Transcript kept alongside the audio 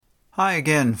Hi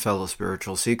again, fellow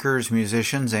spiritual seekers,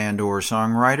 musicians, and/or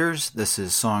songwriters. This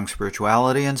is Song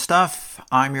Spirituality and Stuff.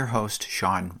 I'm your host,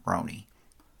 Sean Roney.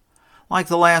 Like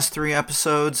the last 3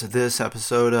 episodes, this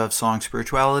episode of Song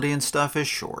Spirituality and Stuff is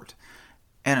short.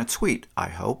 And it's sweet, I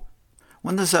hope.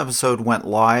 When this episode went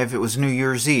live, it was New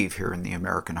Year's Eve here in the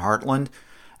American heartland.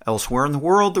 Elsewhere in the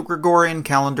world, the Gregorian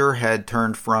calendar had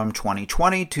turned from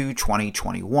 2020 to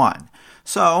 2021.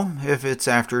 So, if it's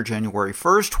after January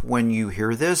 1st when you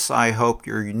hear this, I hope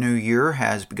your new year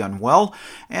has begun well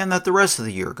and that the rest of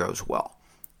the year goes well.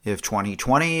 If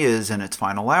 2020 is in its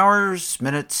final hours,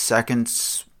 minutes,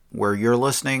 seconds, where you're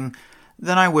listening,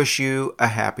 then I wish you a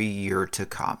happy year to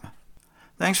come.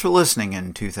 Thanks for listening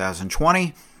in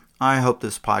 2020. I hope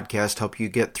this podcast helped you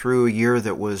get through a year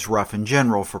that was rough in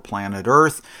general for planet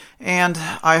Earth, and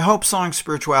I hope Song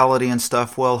Spirituality and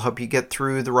Stuff will help you get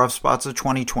through the rough spots of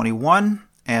 2021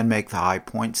 and make the high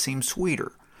points seem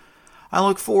sweeter. I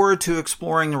look forward to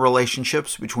exploring the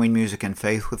relationships between music and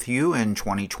faith with you in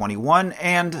 2021,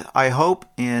 and I hope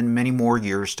in many more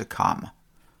years to come.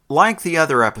 Like the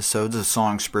other episodes of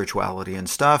Song Spirituality and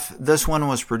Stuff, this one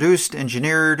was produced,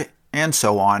 engineered, and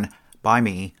so on by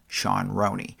me, Sean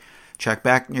Roney. Check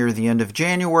back near the end of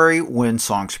January when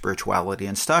Song Spirituality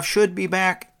and Stuff should be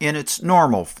back in its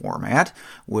normal format,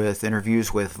 with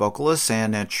interviews with vocalists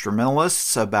and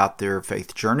instrumentalists about their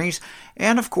faith journeys,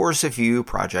 and of course a few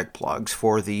project plugs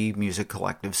for the music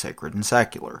collective Sacred and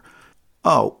Secular.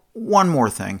 Oh, one more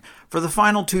thing. For the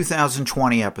final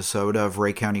 2020 episode of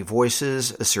Ray County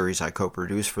Voices, a series I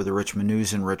co-produced for the Richmond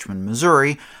News in Richmond,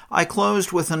 Missouri, I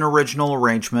closed with an original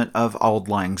arrangement of Auld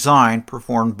Lang Syne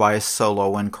performed by a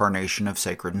solo incarnation of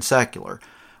Sacred and Secular.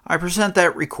 I present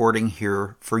that recording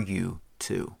here for you,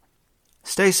 too.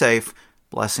 Stay safe,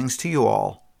 blessings to you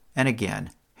all, and again,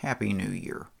 Happy New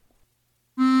Year.